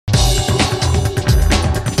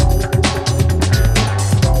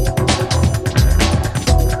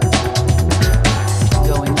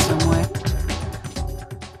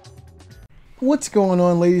What's going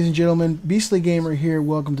on, ladies and gentlemen? Beastlygamer here.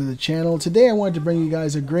 Welcome to the channel. Today I wanted to bring you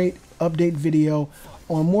guys a great update video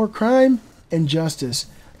on more crime and justice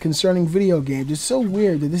concerning video games. It's so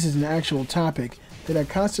weird that this is an actual topic, that I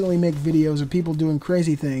constantly make videos of people doing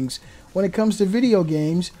crazy things when it comes to video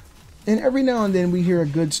games, and every now and then we hear a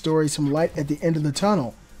good story, some light at the end of the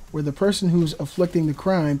tunnel, where the person who's afflicting the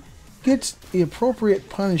crime gets the appropriate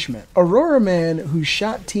punishment. Aurora man who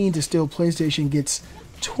shot teen to steal PlayStation gets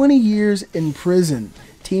 20 years in prison.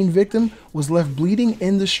 Teen victim was left bleeding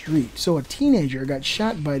in the street. So a teenager got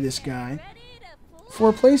shot by this guy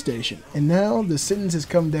for a PlayStation. And now the sentence has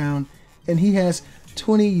come down and he has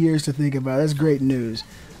 20 years to think about. That's great news.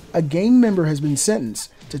 A gang member has been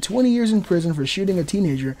sentenced to 20 years in prison for shooting a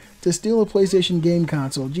teenager to steal a PlayStation game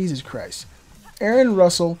console. Jesus Christ. Aaron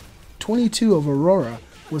Russell, 22, of Aurora,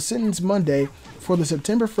 was sentenced Monday for the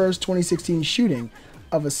September 1st, 2016 shooting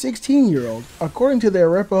of a 16-year-old, according to the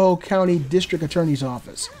Arapahoe County District Attorney's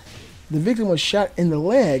Office. The victim was shot in the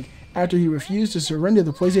leg after he refused to surrender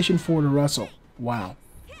the PlayStation 4 to Russell. Wow.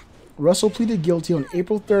 Russell pleaded guilty on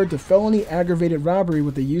April 3rd to felony aggravated robbery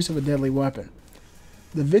with the use of a deadly weapon.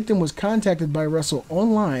 The victim was contacted by Russell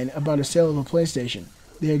online about a sale of a PlayStation.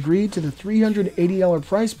 They agreed to the $380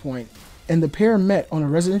 price point, and the pair met on a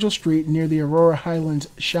residential street near the Aurora Highlands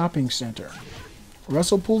Shopping Center.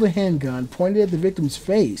 Russell pulled a handgun, pointed at the victim's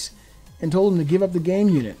face, and told him to give up the game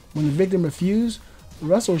unit. When the victim refused,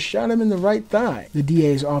 Russell shot him in the right thigh, the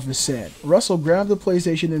DA's office said. Russell grabbed the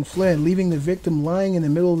PlayStation and fled, leaving the victim lying in the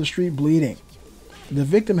middle of the street bleeding. The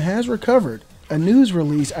victim has recovered. A news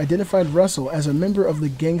release identified Russell as a member of the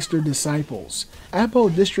Gangster Disciples. Apo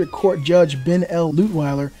District Court Judge Ben L.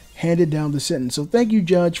 Lutweiler handed down the sentence. So thank you,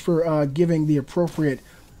 Judge, for giving the appropriate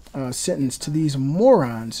sentence to these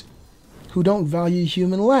morons who don't value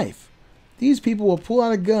human life. These people will pull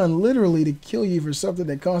out a gun literally to kill you for something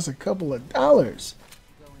that costs a couple of dollars.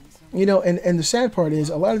 You know, and the sad part is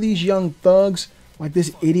a lot of these young thugs, like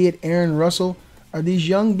this idiot Aaron Russell, are these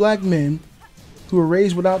young black men who are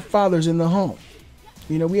raised without fathers in the home.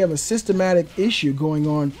 You know, we have a systematic issue going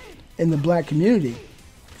on in the black community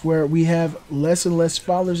where we have less and less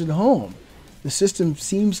fathers at home. The system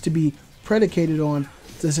seems to be predicated on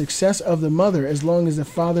the success of the mother as long as the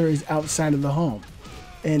father is outside of the home.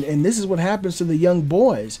 And this is what happens to the young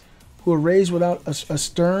boys who are raised without a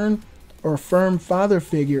stern or firm father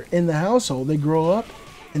figure in the household. They grow up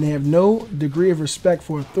and they have no degree of respect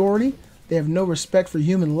for authority. They have no respect for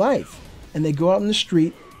human life. And they go out in the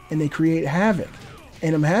street and they create havoc.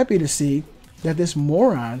 And I'm happy to see that this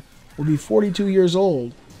moron will be 42 years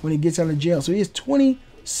old when he gets out of jail. So he has 20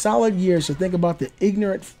 solid years to think about the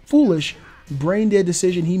ignorant, foolish, brain-dead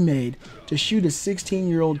decision he made to shoot a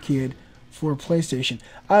 16-year-old kid for a PlayStation.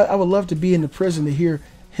 I would love to be in the prison to hear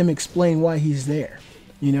him explain why he's there.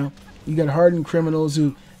 You know, you got hardened criminals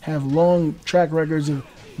who have long track records of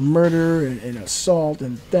murder and assault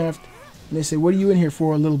and theft. And they say, what are you in here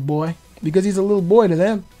for, little boy? Because he's a little boy to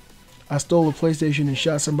them. I stole a PlayStation and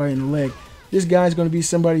shot somebody in the leg. This guy's going to be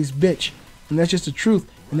somebody's bitch. And that's just the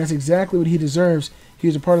truth. And that's exactly what he deserves. He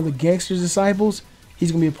was a part of the Gangster Disciples.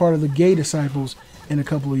 He's going to be a part of the Gay Disciples in a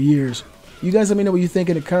couple of years. You guys let me know what you think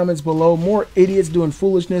in the comments below. More idiots doing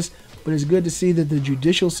foolishness, but it's good to see that the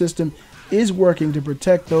judicial system is working to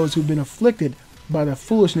protect those who've been afflicted by the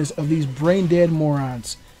foolishness of these brain-dead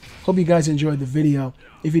morons. Hope you guys enjoyed the video.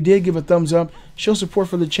 If you did, give a thumbs up, show support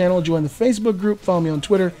for the channel, join the Facebook group, follow me on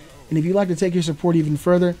Twitter, and if you'd like to take your support even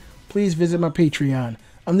further, please visit my Patreon.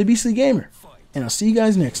 I'm the Beastly Gamer, and I'll see you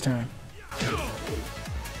guys next time.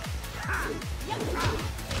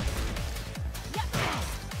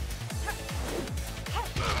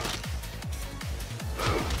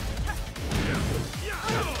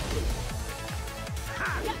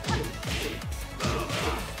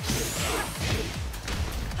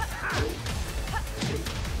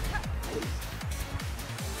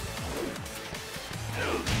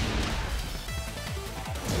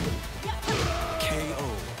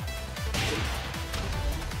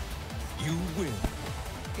 You win.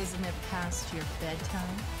 Isn't it past your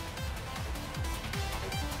bedtime?